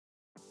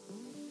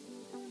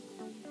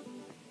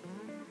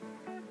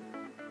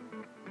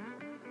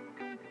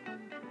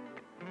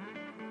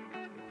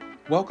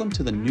Welcome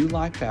to the New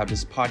Life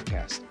Baptist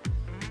podcast.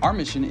 Our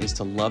mission is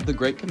to love the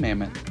Great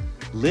Commandment,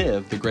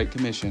 live the Great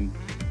Commission,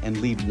 and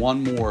lead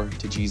one more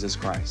to Jesus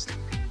Christ.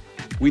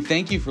 We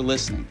thank you for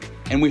listening,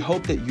 and we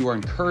hope that you are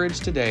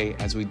encouraged today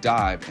as we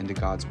dive into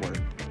God's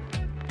Word.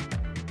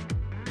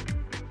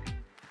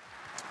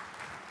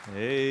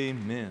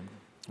 Amen.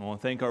 I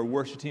want to thank our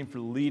worship team for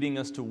leading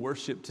us to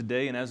worship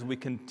today. And as we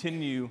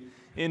continue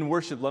in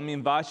worship, let me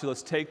invite you,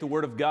 let's take the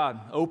Word of God,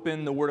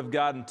 open the Word of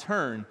God, and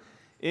turn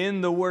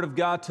in the Word of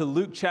God to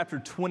Luke chapter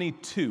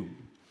 22.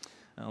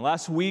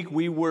 Last week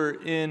we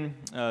were in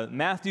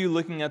Matthew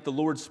looking at the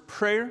Lord's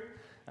Prayer.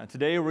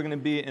 Today we're going to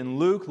be in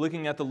Luke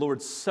looking at the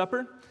Lord's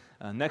Supper.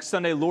 Next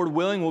Sunday, Lord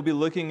willing, we'll be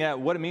looking at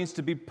what it means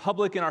to be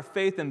public in our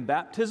faith and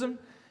baptism.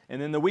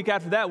 And then the week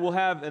after that, we'll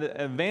have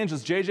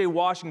evangelist J.J.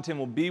 Washington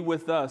will be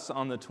with us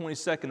on the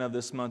 22nd of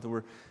this month.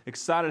 We're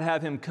excited to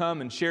have him come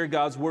and share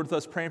God's Word with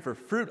us, praying for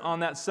fruit on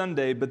that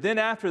Sunday. But then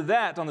after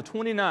that, on the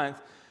 29th,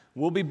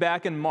 we'll be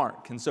back in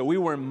Mark. And so we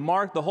were in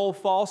Mark the whole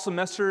fall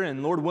semester,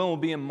 and Lord willing, we'll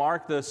be in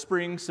Mark the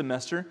spring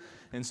semester.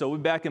 And so we'll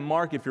be back in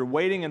Mark. If you're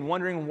waiting and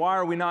wondering why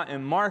are we not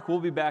in Mark, we'll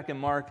be back in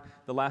Mark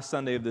the last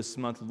Sunday of this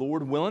month,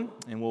 Lord willing,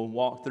 and we'll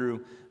walk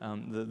through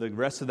the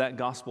rest of that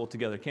gospel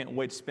together. Can't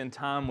wait to spend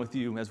time with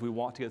you as we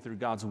walk together through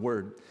God's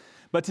Word.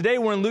 But today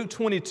we're in Luke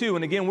 22,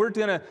 and again, we're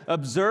going to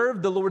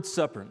observe the Lord's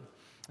Supper.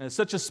 And it's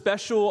such a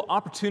special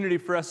opportunity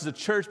for us as a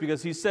church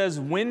because he says,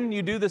 when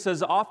you do this,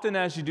 as often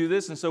as you do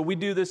this, and so we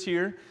do this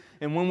here,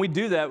 and when we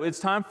do that, it's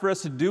time for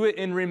us to do it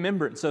in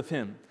remembrance of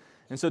him.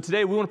 And so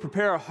today we want to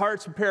prepare our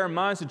hearts, prepare our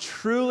minds to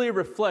truly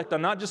reflect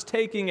on not just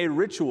taking a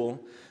ritual,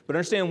 but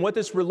understand what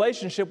this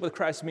relationship with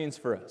Christ means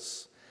for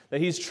us.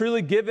 That he's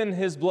truly given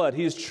his blood,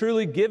 he has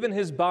truly given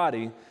his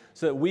body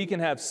so that we can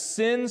have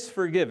sins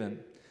forgiven,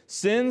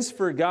 sins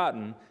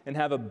forgotten, and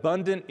have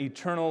abundant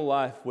eternal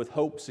life with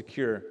hope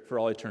secure for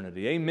all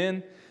eternity.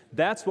 Amen?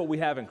 That's what we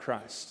have in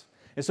Christ.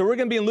 And so we're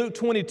going to be in Luke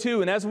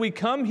 22, and as we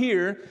come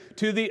here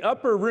to the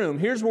upper room,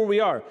 here's where we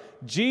are.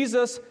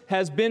 Jesus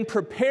has been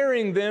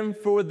preparing them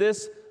for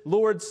this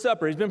Lord's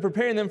Supper. He's been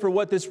preparing them for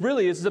what this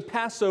really is a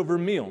Passover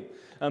meal.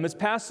 It's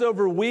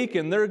Passover week,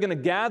 and they're going to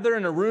gather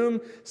in a room,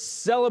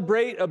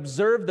 celebrate,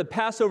 observe the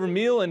Passover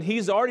meal, and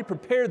he's already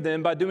prepared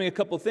them by doing a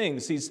couple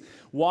things. He's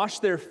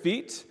washed their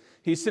feet.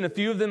 He sent a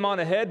few of them on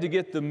ahead to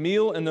get the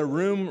meal in the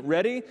room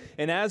ready.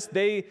 And as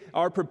they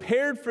are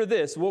prepared for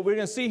this, what we're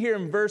going to see here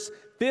in verse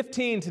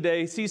 15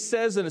 today, he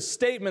says in a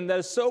statement that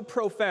is so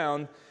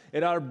profound,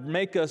 it ought to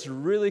make us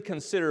really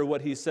consider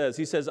what he says.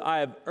 He says, I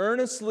have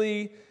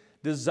earnestly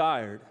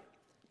desired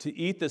to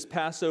eat this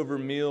Passover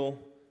meal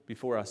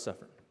before I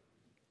suffer.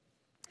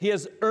 He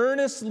has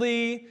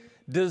earnestly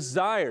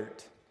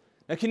desired.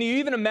 Now, can you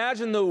even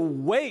imagine the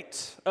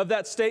weight of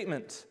that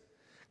statement?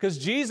 Because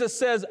Jesus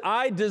says,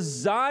 I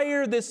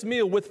desire this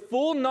meal with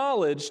full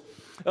knowledge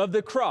of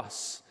the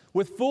cross,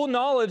 with full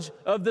knowledge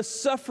of the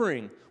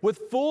suffering, with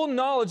full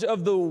knowledge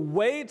of the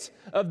weight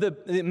of the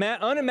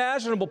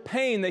unimaginable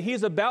pain that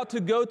he's about to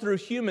go through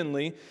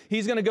humanly.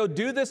 He's going to go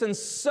do this and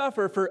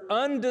suffer for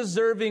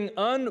undeserving,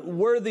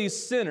 unworthy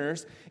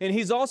sinners. And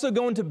he's also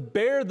going to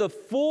bear the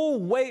full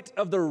weight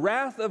of the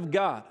wrath of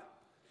God.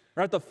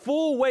 Right? The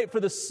full weight for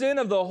the sin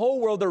of the whole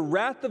world, the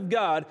wrath of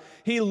God.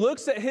 He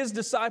looks at his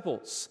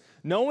disciples.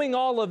 Knowing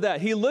all of that,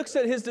 he looks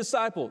at his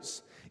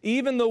disciples,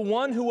 even the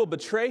one who will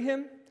betray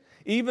him,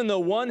 even the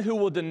one who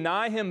will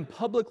deny him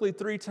publicly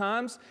 3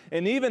 times,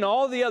 and even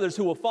all the others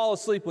who will fall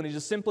asleep when he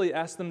just simply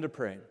asks them to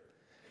pray.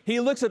 He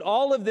looks at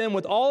all of them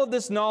with all of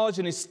this knowledge,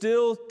 and he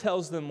still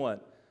tells them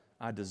what?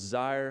 I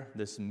desire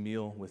this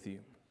meal with you.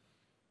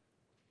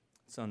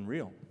 It's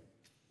unreal.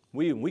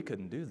 We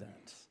couldn't do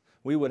that.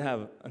 We would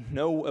have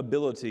no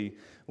ability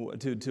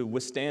to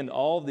withstand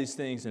all of these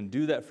things and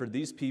do that for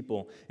these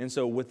people. And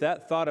so with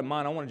that thought in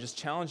mind, I want to just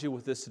challenge you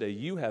with this today.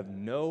 You have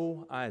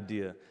no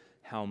idea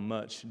how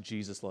much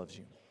Jesus loves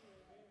you.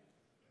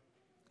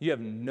 You have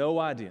no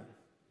idea.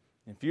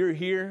 If you're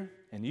here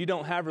and you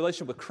don't have a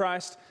relationship with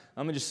Christ,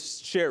 I'm going to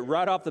just share it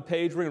right off the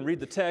page. We're going to read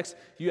the text.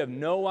 You have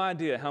no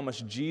idea how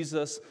much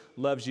Jesus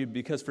loves you,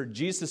 because for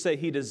Jesus to say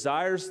he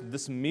desires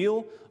this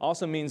meal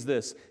also means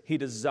this. He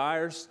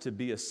desires to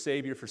be a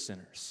Savior for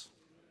sinners.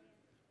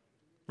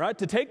 Right?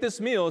 To take this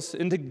meal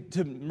and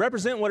to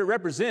represent what it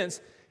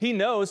represents, he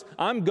knows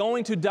I'm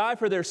going to die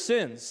for their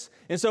sins.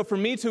 And so for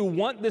me to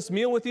want this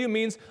meal with you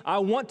means I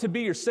want to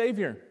be your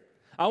Savior.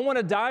 I want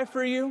to die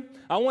for you.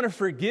 I want to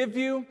forgive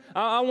you.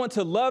 I want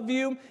to love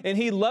you. And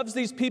he loves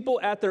these people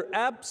at their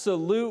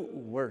absolute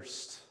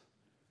worst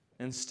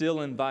and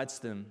still invites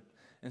them.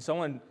 And so I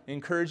want to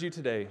encourage you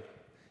today.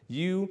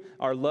 You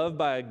are loved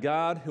by a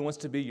God who wants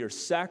to be your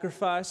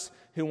sacrifice,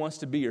 who wants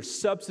to be your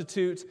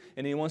substitute,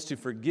 and he wants to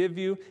forgive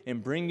you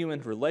and bring you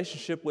into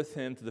relationship with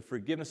him to the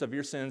forgiveness of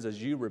your sins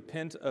as you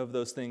repent of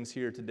those things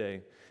here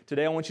today.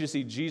 Today I want you to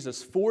see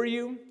Jesus for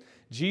you,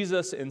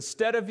 Jesus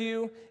instead of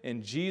you,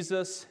 and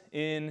Jesus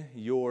in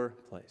your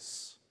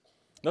place.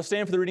 Now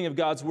stand for the reading of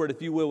God's Word,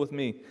 if you will, with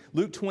me.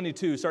 Luke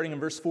 22, starting in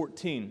verse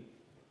 14.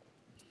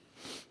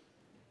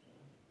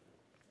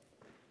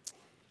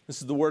 This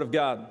is the Word of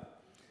God.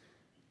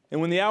 And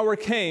when the hour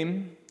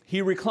came,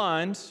 he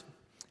reclined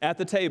at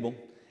the table,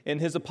 and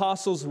his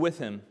apostles with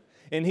him.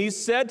 And he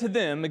said to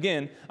them,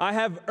 again, I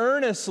have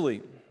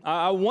earnestly,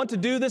 I want to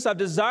do this, I've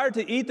desired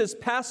to eat this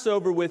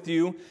Passover with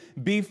you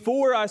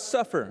before I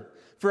suffer.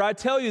 For I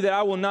tell you that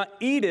I will not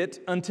eat it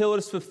until it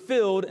is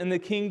fulfilled in the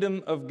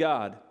kingdom of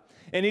God.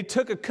 And he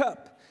took a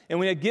cup, and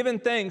when he had given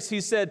thanks,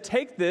 he said,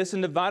 take this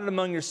and divide it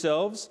among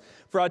yourselves.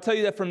 For I tell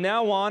you that from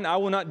now on I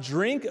will not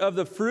drink of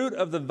the fruit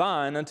of the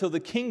vine until the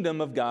kingdom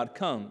of God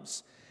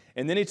comes.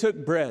 And then he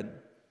took bread,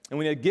 and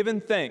when he had given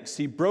thanks,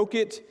 he broke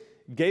it,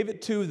 gave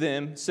it to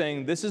them,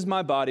 saying, this is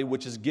my body,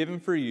 which is given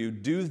for you.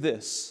 Do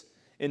this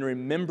in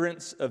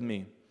remembrance of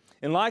me.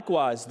 And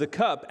likewise, the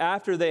cup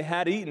after they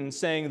had eaten,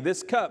 saying,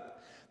 this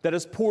cup that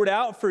is poured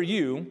out for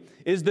you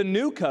is the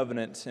new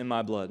covenant in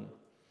my blood.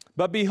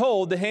 But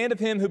behold, the hand of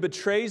him who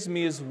betrays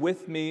me is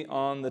with me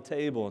on the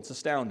table. It's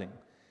astounding.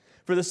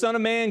 For the Son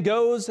of Man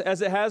goes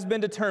as it has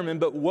been determined,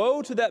 but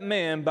woe to that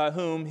man by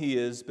whom he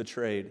is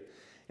betrayed.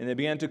 And they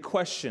began to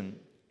question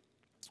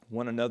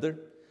one another,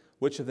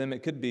 which of them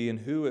it could be and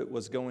who it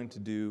was going to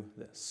do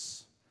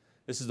this.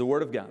 This is the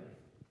word of God.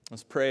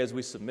 Let's pray as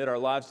we submit our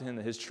lives to him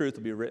that his truth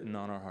will be written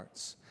on our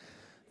hearts.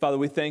 Father,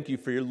 we thank you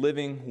for your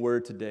living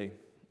word today.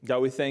 God,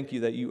 we thank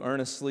you that you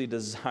earnestly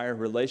desire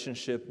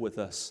relationship with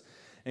us.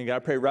 And God, I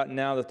pray right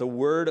now that the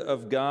word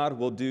of God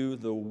will do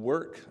the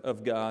work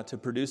of God to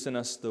produce in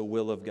us the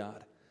will of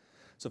God.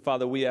 So,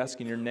 Father, we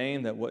ask in your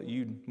name that what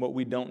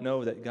we don't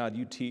know, that, God,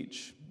 you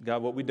teach.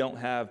 God, what we don't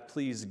have,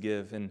 please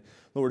give. And,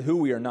 Lord, who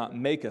we are not,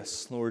 make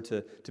us, Lord,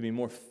 to be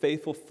more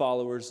faithful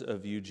followers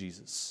of you,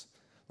 Jesus.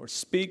 Lord,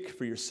 speak,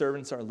 for your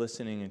servants are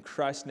listening. In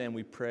Christ's name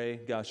we pray.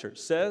 God's church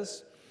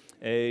says,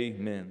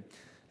 amen.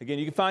 Again,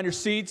 you can find your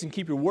seats and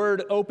keep your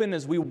word open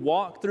as we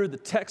walk through the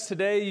text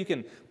today. You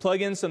can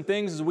plug in some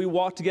things as we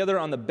walk together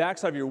on the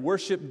backside of your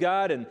worship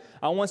guide. And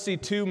I want to see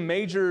two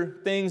major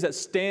things that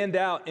stand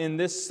out in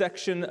this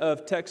section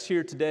of text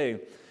here today.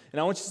 And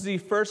I want you to see,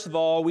 first of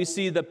all, we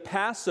see the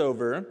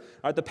Passover, all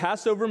right, the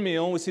Passover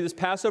meal. We see this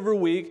Passover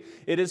week.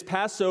 It is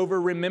Passover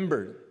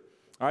remembered.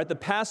 All right, the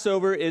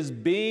Passover is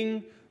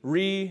being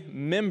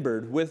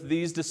remembered with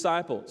these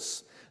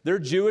disciples. They're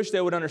Jewish.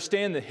 They would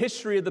understand the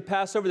history of the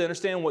Passover. They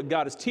understand what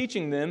God is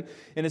teaching them.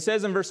 And it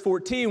says in verse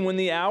 14, when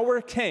the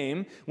hour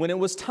came, when it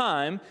was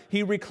time,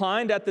 he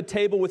reclined at the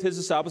table with his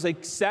disciples. They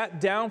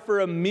sat down for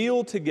a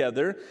meal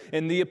together,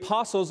 and the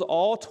apostles,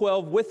 all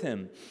 12 with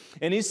him.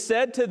 And he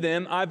said to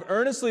them, I've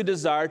earnestly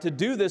desired to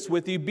do this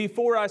with you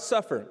before I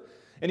suffer.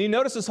 And you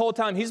notice this whole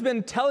time, he's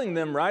been telling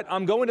them, right,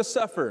 I'm going to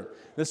suffer.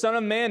 The Son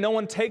of Man, no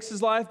one takes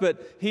his life,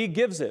 but he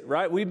gives it,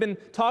 right? We've been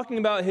talking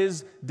about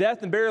his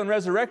death and burial and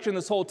resurrection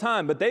this whole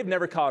time, but they've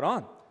never caught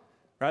on,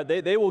 right?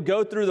 They will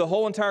go through the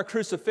whole entire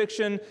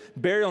crucifixion,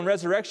 burial, and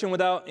resurrection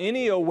without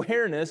any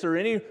awareness or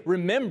any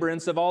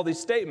remembrance of all these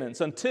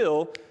statements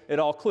until it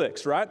all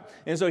clicks, right?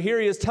 And so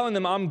here he is telling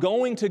them, I'm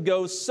going to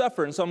go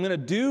suffer, and so I'm going to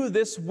do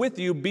this with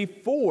you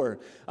before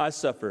I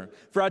suffer.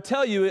 For I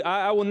tell you,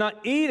 I will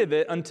not eat of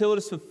it until it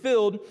is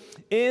fulfilled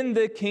in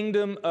the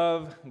kingdom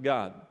of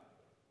God.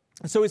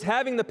 So he's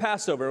having the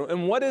Passover.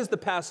 And what is the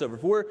Passover?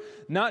 If we're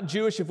not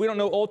Jewish, if we don't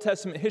know Old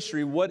Testament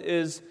history, what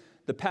is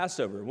the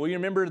Passover? Well, you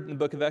remember in the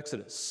book of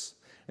Exodus.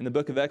 In the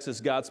book of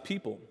Exodus, God's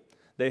people,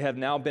 they have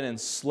now been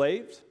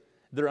enslaved.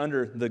 They're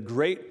under the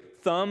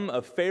great thumb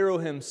of Pharaoh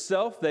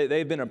himself.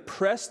 They've been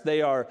oppressed.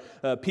 They are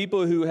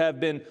people who have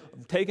been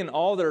taken,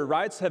 all their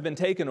rights have been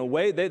taken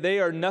away.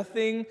 They are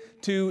nothing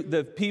to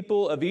the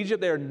people of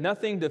Egypt. They are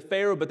nothing to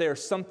Pharaoh, but they are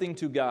something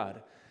to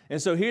God.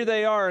 And so here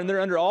they are, and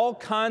they're under all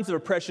kinds of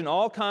oppression,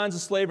 all kinds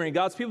of slavery, and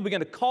God's people begin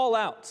to call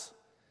out.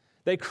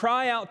 They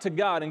cry out to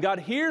God, and God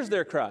hears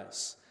their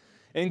cries.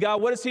 And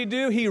God, what does he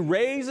do? He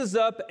raises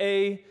up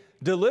a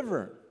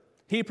deliverer.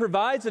 He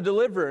provides a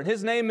deliverer, and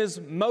his name is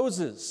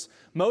Moses.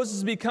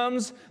 Moses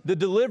becomes the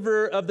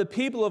deliverer of the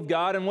people of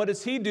God, and what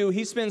does he do?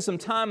 He spends some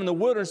time in the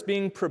wilderness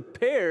being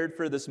prepared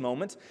for this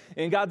moment,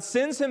 and God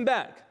sends him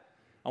back.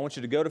 I want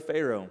you to go to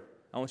Pharaoh.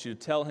 I want you to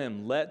tell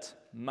him, let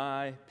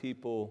my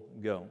people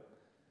go.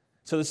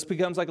 So this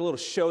becomes like a little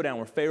showdown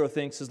where Pharaoh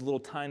thinks his little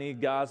tiny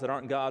gods that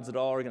aren't gods at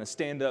all are going to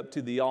stand up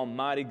to the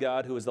almighty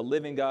God who is the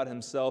living God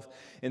himself.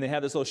 And they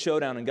have this little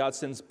showdown, and God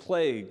sends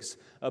plagues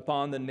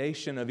upon the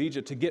nation of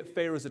Egypt to get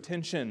Pharaoh's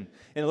attention.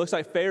 And it looks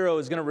like Pharaoh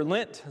is going to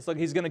relent. It's like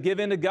he's going to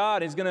give in to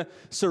God. He's going to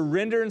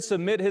surrender and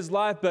submit his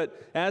life.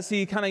 But as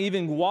he kind of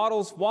even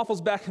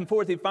waffles back and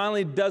forth, he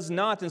finally does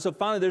not. And so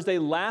finally there's a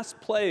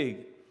last plague.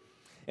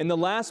 And the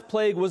last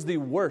plague was the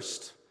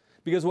worst.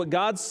 Because what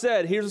God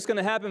said, here's what's going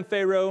to happen,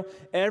 Pharaoh.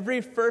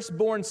 Every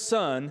firstborn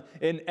son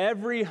in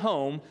every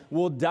home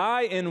will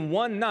die in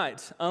one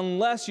night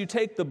unless you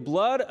take the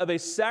blood of a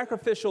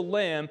sacrificial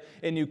lamb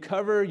and you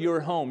cover your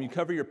home, you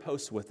cover your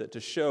posts with it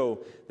to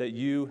show that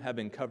you have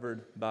been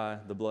covered by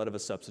the blood of a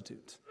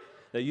substitute,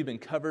 that you've been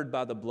covered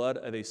by the blood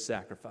of a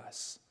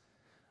sacrifice.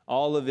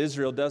 All of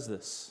Israel does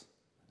this.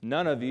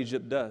 None of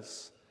Egypt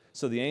does.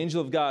 So the angel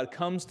of God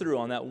comes through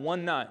on that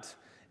one night,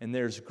 and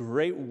there's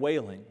great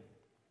wailing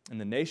in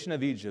the nation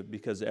of Egypt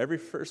because every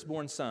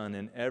firstborn son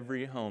in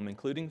every home,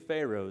 including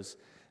Pharaoh's,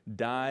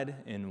 died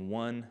in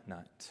one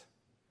night.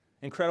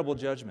 Incredible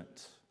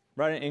judgment,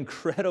 right?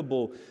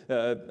 Incredible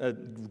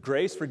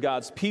grace for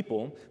God's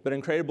people, but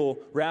incredible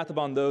wrath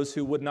upon those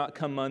who would not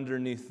come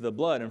underneath the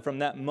blood. And from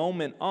that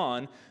moment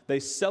on, they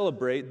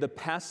celebrate the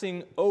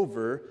passing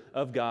over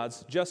of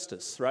God's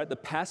justice, right? The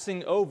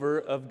passing over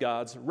of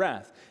God's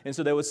wrath. And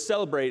so they would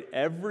celebrate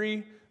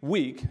every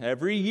week,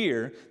 every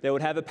year, they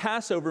would have a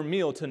Passover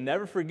meal to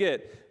never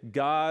forget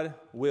God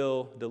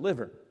will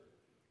deliver,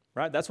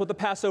 right? That's what the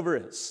Passover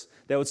is.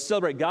 They would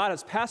celebrate God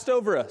has passed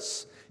over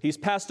us. He's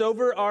passed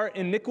over our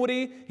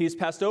iniquity. He's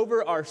passed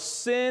over our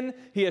sin.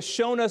 He has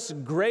shown us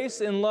grace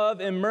and love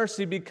and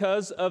mercy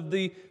because of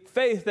the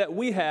faith that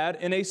we had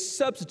in a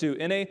substitute,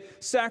 in a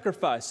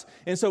sacrifice.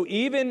 And so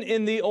even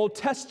in the Old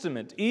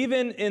Testament,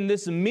 even in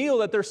this meal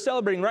that they're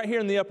celebrating right here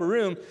in the upper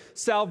room,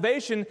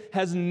 salvation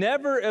has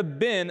never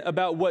been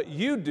about what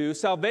you do.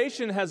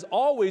 Salvation has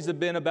always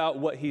been about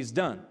what He's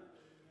done.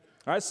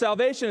 All right,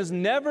 salvation is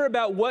never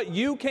about what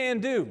you can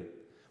do,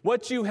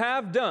 what you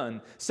have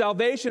done.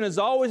 Salvation is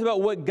always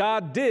about what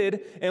God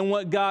did and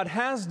what God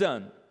has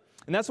done.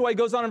 And that's why He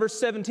goes on in verse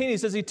 17. He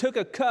says, He took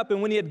a cup,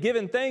 and when He had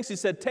given thanks, He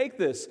said, take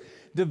this,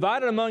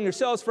 divide it among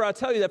yourselves, for I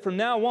tell you that from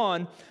now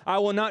on I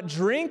will not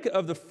drink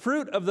of the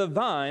fruit of the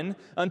vine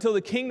until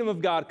the kingdom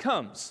of God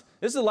comes.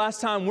 This is the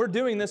last time we're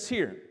doing this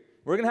here.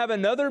 We're going to have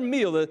another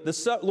meal,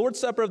 the Lord's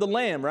Supper of the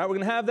Lamb, right? We're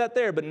going to have that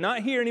there, but not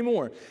here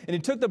anymore. And He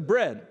took the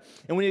bread,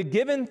 and when He had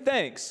given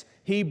thanks,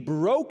 He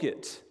broke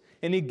it,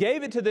 and He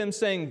gave it to them,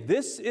 saying,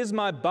 this is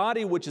my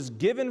body, which is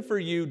given for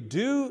you.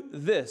 Do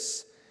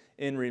this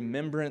in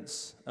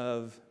remembrance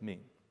of me.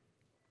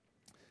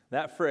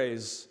 That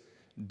phrase,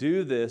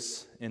 do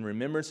this in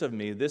remembrance of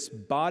me, this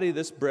body,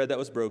 this bread that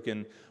was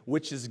broken,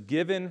 which is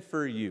given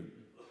for you,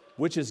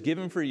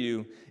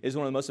 is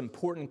one of the most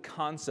important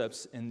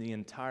concepts in the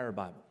entire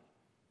Bible.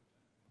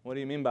 What do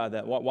you mean by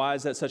that? Why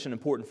is that such an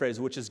important phrase,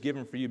 which is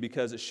given for you?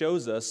 Because it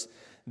shows us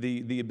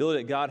the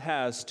ability that God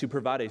has to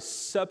provide a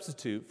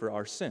substitute for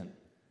our sin.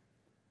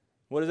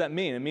 What does that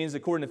mean? It means,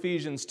 according to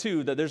Ephesians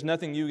 2, that there's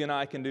nothing you and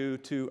I can do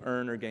to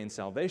earn or gain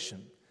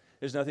salvation.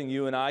 There's nothing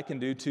you and I can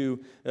do to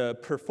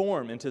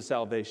perform into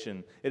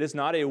salvation. It is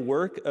not a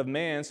work of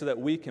man so that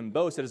we can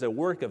boast. It is a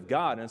work of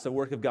God, and it's a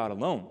work of God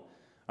alone.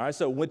 All right,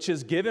 so which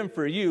is given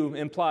for you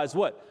implies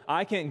what?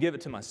 I can't give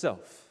it to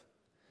myself.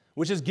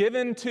 Which is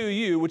given to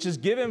you, which is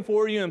given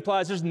for you,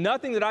 implies there's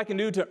nothing that I can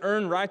do to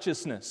earn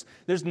righteousness.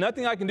 There's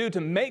nothing I can do to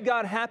make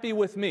God happy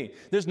with me.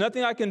 There's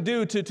nothing I can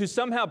do to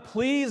somehow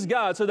please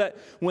God so that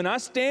when I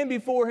stand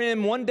before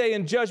Him one day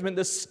in judgment,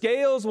 the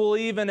scales will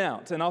even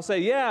out. And I'll say,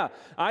 yeah,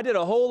 I did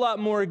a whole lot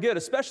more good,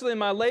 especially in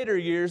my later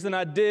years, than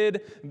I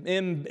did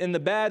in the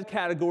bad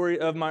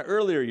category of my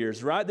earlier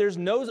years, right? There's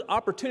no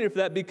opportunity for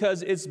that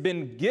because it's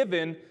been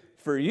given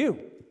for you.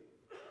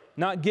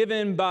 Not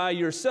given by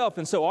yourself.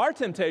 And so our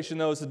temptation,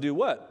 though, is to do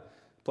what?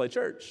 Play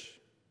church.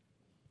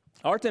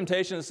 Our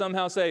temptation is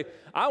somehow say,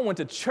 I went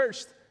to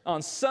church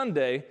on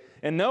Sunday,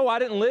 and no, I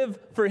didn't live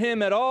for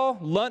Him at all,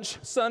 lunch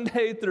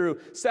Sunday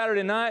through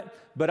Saturday night,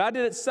 but I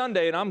did it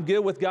Sunday, and I'm good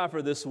with God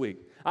for this week.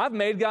 I've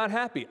made God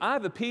happy.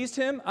 I've appeased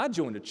Him. I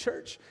joined a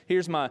church.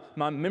 Here's my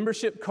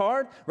membership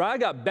card, right? I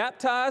got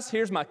baptized.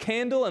 Here's my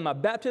candle and my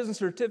baptism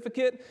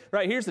certificate,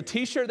 right? Here's the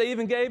t-shirt they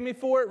even gave me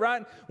for it,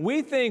 right?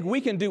 We think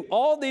we can do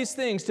all these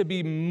things to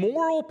be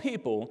moral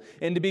people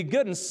and to be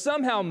good and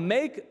somehow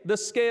make the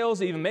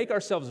scales, even make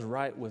ourselves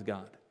right with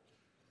God.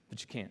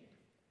 But you can't.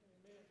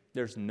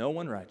 There's no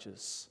one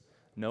righteous.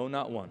 No,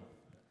 not one.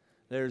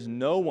 There's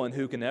no one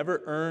who can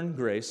ever earn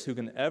grace, who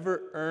can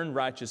ever earn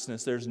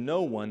righteousness. There's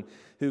no one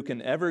who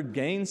can ever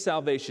gain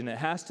salvation. It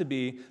has to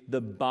be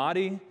the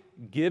body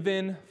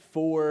given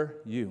for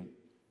you.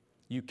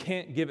 You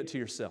can't give it to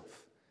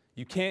yourself.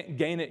 You can't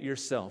gain it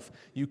yourself.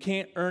 You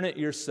can't earn it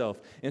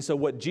yourself. And so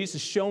what Jesus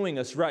is showing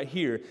us right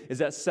here is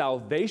that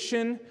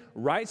salvation,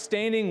 right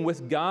standing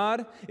with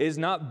God, is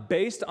not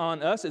based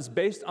on us. It's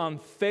based on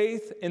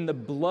faith in the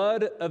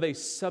blood of a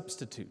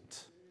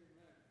substitute.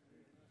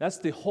 That's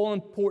the whole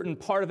important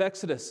part of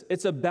Exodus.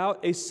 It's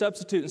about a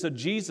substitute. And so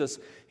Jesus,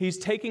 He's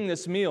taking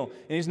this meal,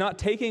 and He's not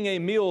taking a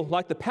meal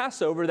like the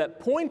Passover that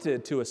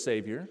pointed to a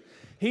Savior.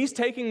 He's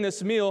taking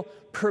this meal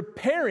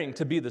preparing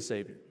to be the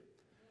Savior.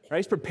 Right?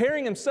 He's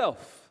preparing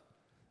Himself.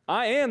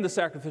 I am the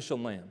sacrificial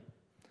lamb.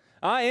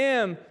 I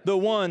am the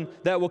one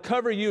that will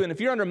cover you, and if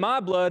you're under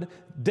my blood,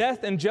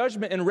 death and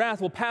judgment and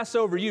wrath will pass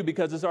over you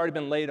because it's already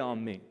been laid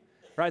on me.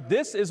 Right?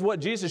 This is what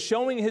Jesus is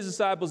showing His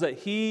disciples, that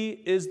He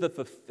is the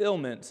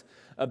fulfillment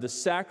of the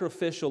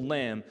sacrificial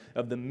lamb,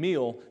 of the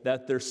meal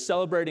that they're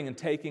celebrating and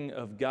taking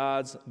of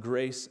God's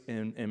grace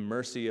and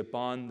mercy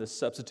upon the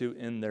substitute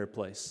in their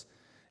place.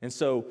 And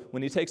so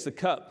when He takes the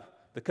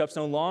cup's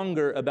no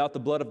longer about the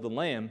blood of the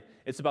lamb,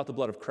 it's about the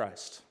blood of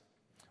Christ.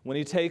 When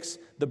He takes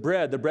the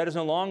bread is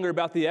no longer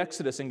about the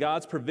Exodus and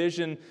God's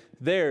provision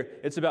there.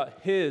 It's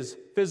about His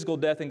physical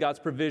death and God's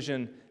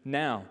provision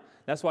now.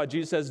 That's why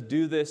Jesus says,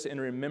 do this in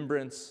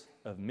remembrance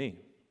of me.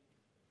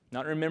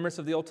 Not in remembrance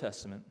of the Old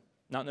Testament,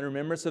 not in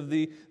remembrance of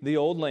the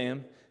old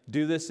lamb.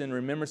 Do this in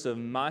remembrance of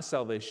my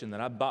salvation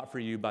that I bought for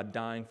you by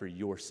dying for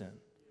your sin.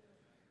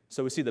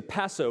 So we see the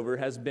Passover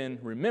has been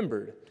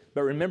remembered,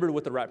 but remembered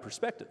with the right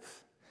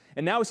perspective.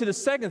 And now we see the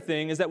second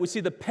thing is that we see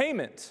the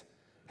payment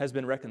has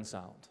been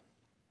reconciled.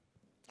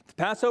 The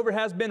Passover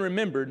has been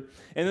remembered,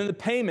 and then the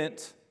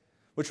payment,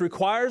 which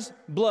requires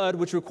blood,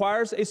 which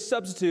requires a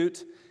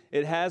substitute,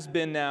 it has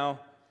been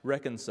now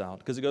reconciled.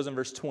 Because it goes in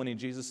verse 20,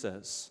 Jesus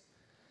says,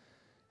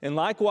 "And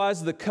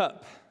likewise the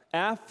cup,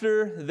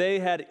 after they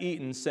had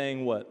eaten,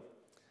 saying" what?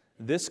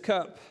 "This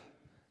cup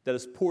that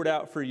is poured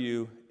out for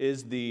you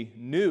is the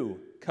new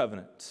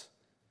covenant.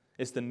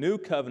 It's the new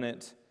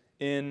covenant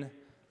in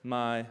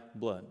my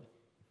blood."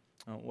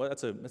 Well,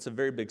 that's a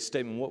very big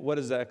statement. What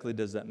exactly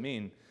does that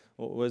mean?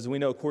 Well, as we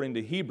know, according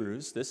to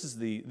Hebrews, this is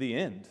the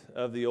end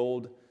of the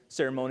old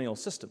ceremonial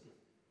system.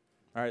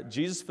 All right,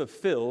 Jesus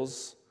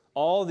fulfills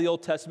all the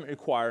Old Testament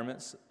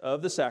requirements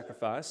of the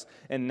sacrifice,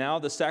 and now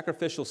the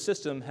sacrificial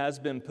system has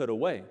been put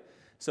away.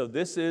 So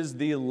this is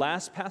the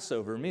last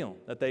Passover meal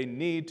that they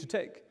need to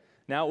take.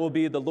 Now it will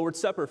be the Lord's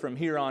Supper from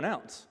here on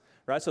out.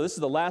 Right? So this is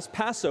the last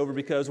Passover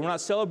because we're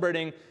not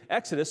celebrating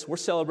Exodus, we're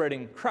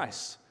celebrating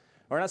Christ.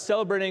 We're not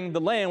celebrating the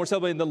Lamb, we're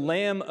celebrating the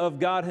Lamb of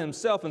God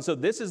himself. And so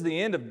this is the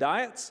end of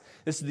diets,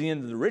 this is the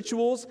end of the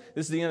rituals,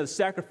 this is the end of the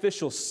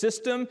sacrificial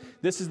system,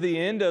 this is the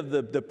end of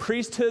the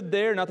priesthood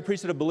there, not the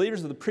priesthood of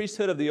believers, but the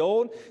priesthood of the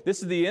old.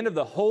 This is the end of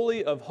the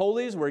Holy of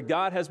Holies where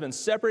God has been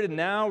separated.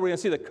 Now we're going to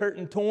see the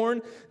curtain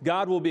torn.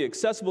 God will be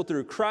accessible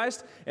through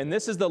Christ, and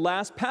this is the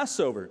last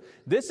Passover.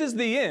 This is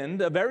the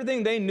end of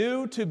everything they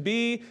knew to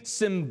be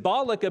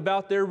symbolic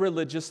about their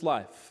religious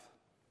life.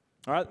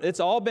 All right,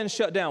 it's all been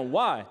shut down.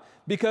 Why?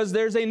 Because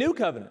there's a new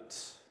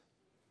covenant.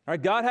 All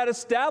right, God had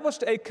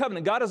established a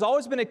covenant. God has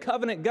always been a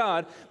covenant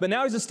God, but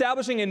now he's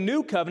establishing a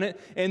new covenant,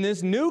 and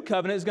this new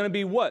covenant is going to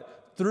be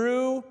what?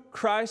 Through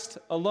Christ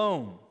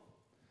alone.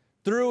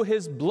 Through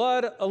his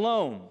blood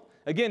alone.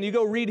 Again, you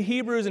go read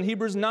Hebrews, and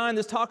Hebrews 9,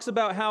 this talks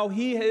about how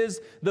he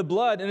is the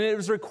blood, and it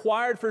was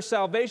required for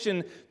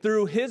salvation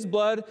through his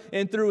blood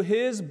and through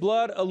his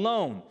blood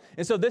alone.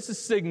 And so this is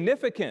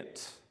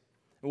significant.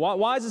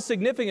 Why is it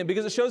significant?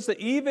 Because it shows that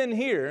even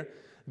here,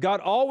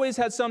 God always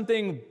had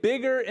something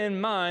bigger in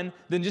mind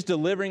than just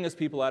delivering his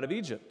people out of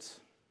Egypt.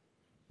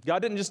 God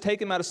didn't just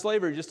take him out of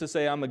slavery just to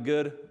say, I'm a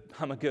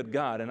good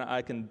God and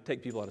I can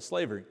take people out of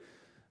slavery.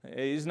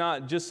 He's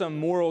not just some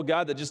moral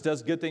God that just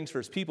does good things for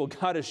his people.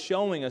 God is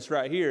showing us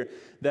right here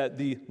that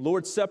the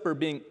Lord's Supper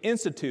being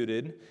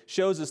instituted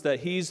shows us that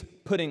he's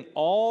putting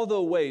all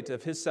the weight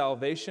of his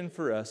salvation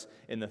for us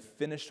in the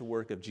finished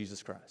work of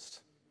Jesus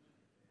Christ.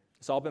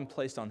 It's all been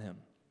placed on him.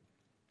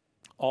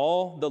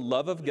 All the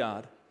love of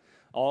God,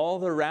 all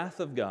the wrath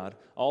of God,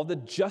 all the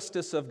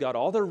justice of God,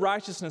 all the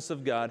righteousness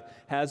of God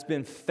has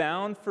been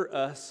found for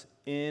us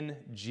in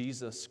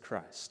Jesus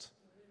Christ.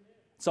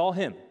 It's all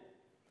him.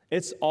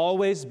 It's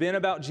always been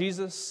about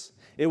Jesus.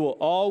 It will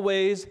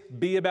always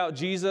be about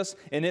Jesus,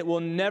 and it will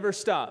never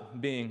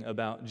stop being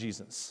about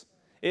Jesus.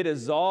 It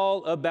is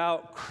all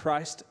about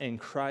Christ and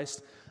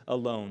Christ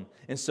alone.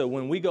 And so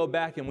when we go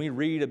back and we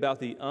read about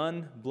the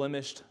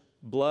unblemished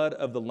blood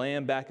of the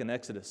Lamb back in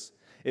Exodus,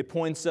 it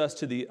points us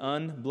to the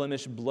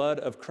unblemished blood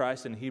of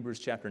Christ in Hebrews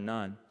chapter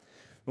 9.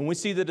 When we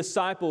see the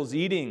disciples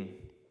eating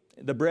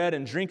the bread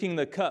and drinking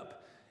the cup,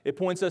 it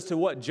points us to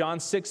what? John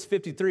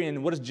 6:53.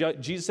 And what does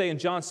Jesus say in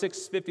John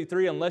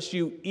 6:53? Unless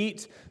you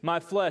eat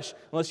my flesh,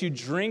 unless you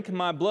drink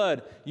my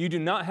blood, you do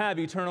not have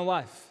eternal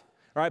life.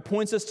 All right,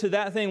 points us to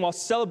that thing while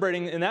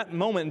celebrating in that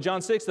moment in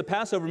John 6, the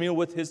Passover meal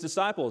with his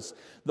disciples.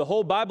 The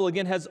whole Bible,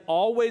 again, has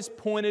always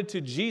pointed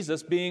to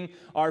Jesus being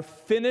our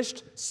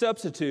finished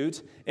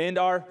substitute and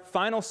our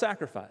final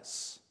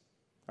sacrifice.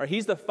 All right,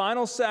 he's the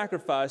final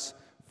sacrifice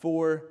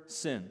for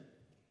sin.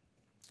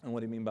 And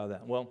what do you mean by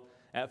that? Well,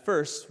 at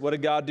first, what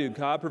did God do?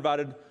 God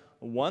provided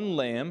one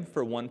lamb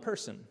for one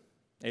person,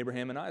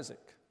 Abraham and Isaac.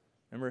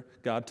 Remember,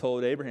 God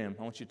told Abraham,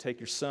 I want you to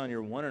take your son,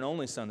 your one and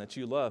only son that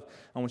you love.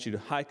 I want you to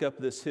hike up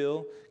this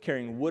hill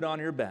carrying wood on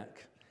your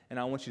back. And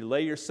I want you to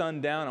lay your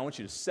son down. I want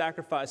you to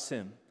sacrifice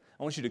him.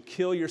 I want you to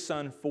kill your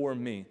son for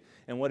me.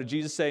 And what did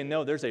Jesus say?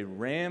 No, there's a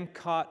ram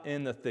caught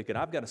in the thicket.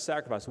 I've got to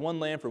sacrifice one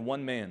lamb for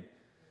one man.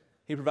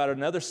 He provided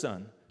another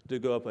son to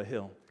go up a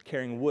hill,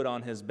 carrying wood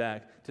on his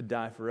back to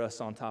die for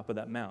us on top of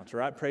that mount,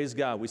 right? Praise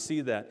God, we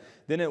see that.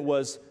 Then it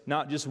was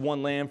not just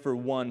one lamb for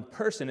one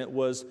person, it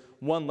was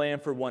one lamb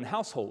for one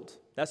household.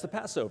 That's the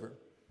Passover,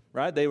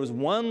 right? There was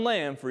one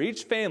lamb for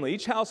each family.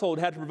 Each household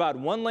had to provide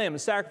one lamb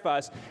and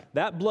sacrifice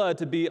that blood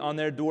to be on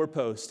their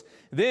doorpost.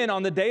 Then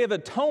on the Day of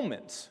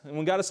Atonement, and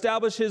when God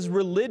established his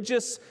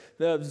religious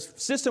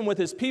system with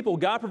his people,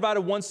 God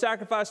provided one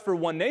sacrifice for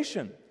one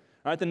nation.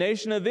 Right, the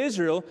nation of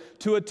Israel,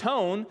 to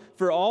atone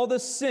for all the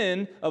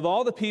sin of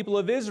all the people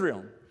of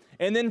Israel.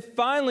 And then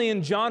finally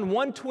in John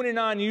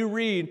 1:29 you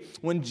read,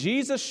 when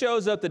Jesus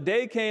shows up, the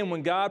day came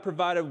when God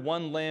provided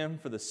one lamb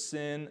for the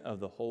sin of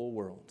the whole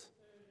world.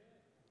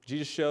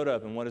 Jesus showed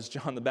up, and what does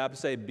John the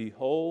Baptist say?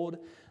 Behold,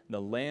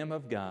 the Lamb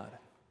of God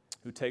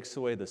who takes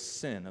away the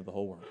sin of the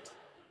whole world.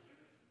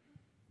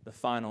 The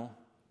final,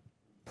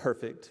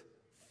 perfect,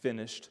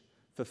 finished,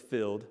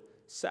 fulfilled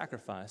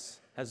sacrifice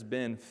has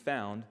been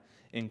found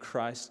in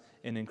Christ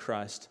and in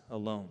Christ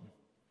alone.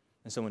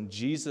 And so when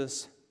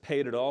Jesus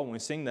paid it all, when we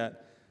sing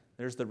that,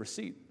 there's the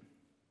receipt.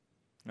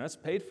 And that's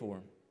paid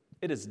for.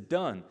 It is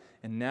done.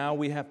 And now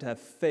we have to have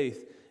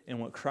faith in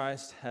what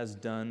Christ has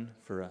done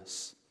for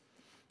us.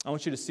 I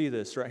want you to see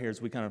this right here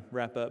as we kind of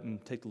wrap up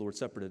and take the Lord's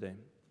Supper today.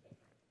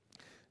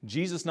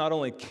 Jesus not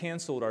only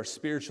canceled our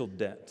spiritual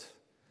debt,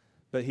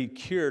 but he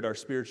cured our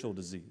spiritual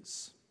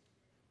disease.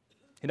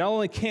 He not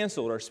only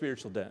canceled our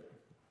spiritual debt,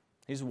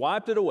 he's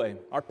wiped it away.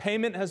 Our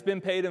payment has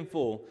been paid in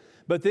full.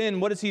 But then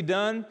what has he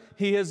done?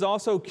 He has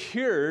also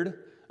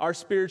cured our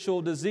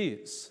spiritual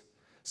disease.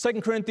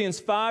 2 Corinthians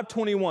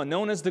 5:21,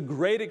 known as the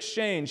great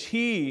exchange,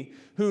 he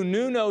who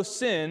knew no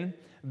sin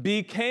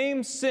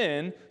became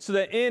sin so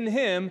that in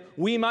him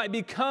we might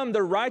become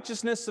the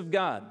righteousness of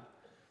God.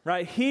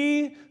 Right?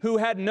 He who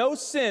had no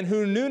sin,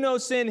 who knew no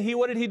sin,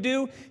 what did he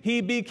do? He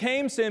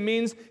became sin,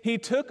 means he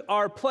took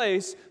our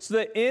place so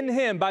that in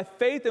him, by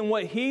faith in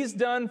what he's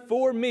done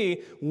for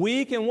me,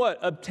 we can what?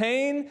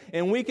 Obtain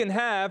and we can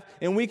have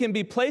and we can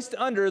be placed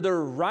under the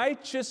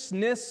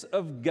righteousness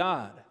of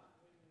God.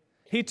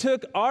 He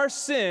took our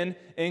sin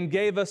and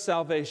gave us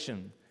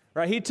salvation.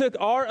 Right? He took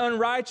our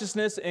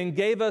unrighteousness and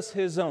gave us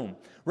his own.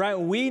 Right?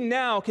 We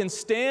now can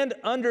stand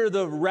under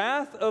the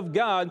wrath of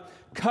God,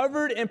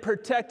 covered and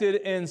protected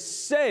and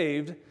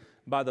saved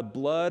by the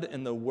blood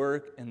and the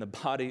work and the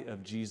body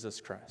of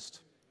Jesus Christ.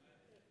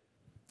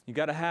 You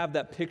got to have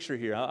that picture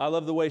here. I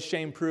love the way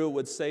Shane Pruitt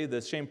would say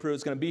this. Shane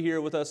Pruitt's going to be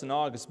here with us in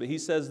August, but he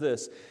says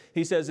this.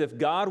 He says, if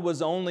God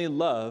was only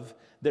love,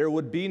 there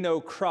would be no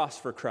cross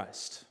for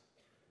Christ.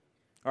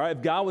 All right,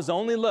 if God was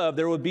only love,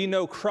 there would be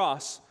no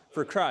cross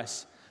for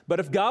Christ. But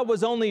if God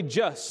was only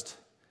just,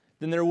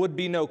 then there would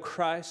be no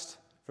Christ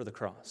for the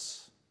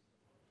cross.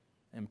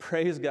 And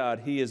praise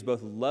God, he is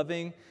both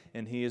loving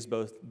and he is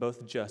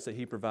both just, that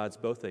he provides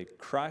both a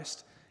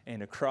Christ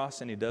and a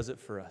cross, and he does it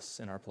for us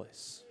in our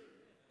place.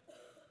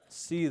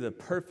 See the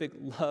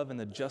perfect love and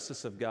the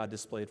justice of God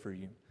displayed for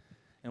you.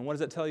 And what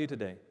does that tell you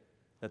today?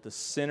 That the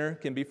sinner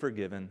can be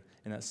forgiven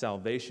and that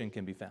salvation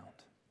can be found.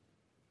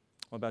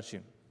 What about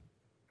you?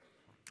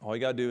 All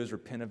you got to do is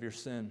repent of your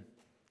sin.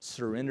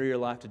 Surrender your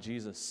life to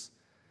Jesus.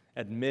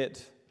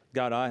 Admit,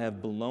 God, I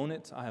have blown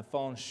it. I have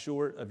fallen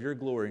short of your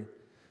glory.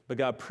 But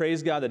God,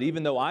 praise God that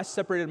even though I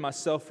separated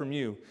myself from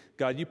you,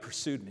 God, you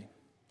pursued me.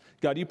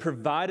 God, you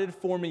provided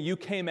for me. You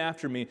came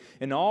after me.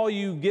 And all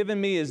you've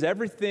given me is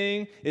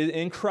everything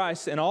in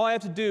Christ. And all I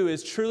have to do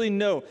is truly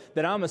know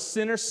that I'm a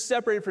sinner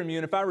separated from you.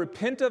 And if I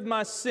repent of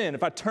my sin,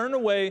 if I turn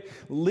away,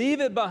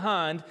 leave it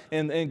behind,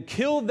 and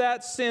kill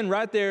that sin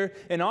right there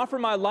and offer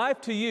my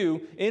life to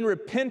you in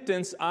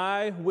repentance,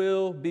 I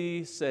will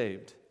be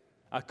saved.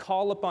 I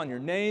call upon your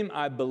name.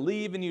 I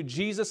believe in you,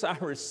 Jesus. I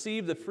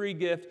receive the free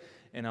gift,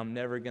 and I'm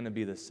never going to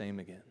be the same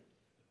again.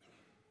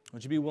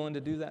 Would you be willing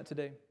to do that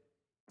today?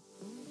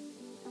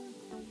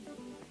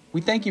 We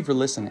thank you for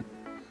listening.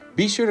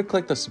 Be sure to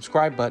click the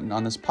subscribe button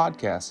on this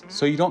podcast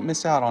so you don't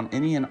miss out on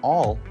any and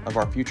all of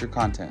our future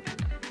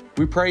content.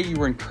 We pray you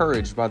were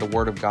encouraged by the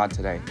Word of God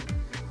today.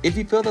 If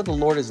you feel that the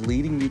Lord is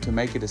leading you to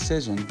make a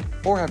decision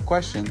or have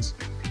questions,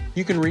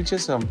 you can reach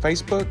us on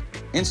Facebook,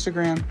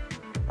 Instagram,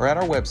 or at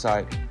our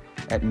website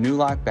at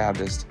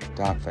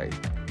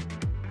newlifebaptist.faith.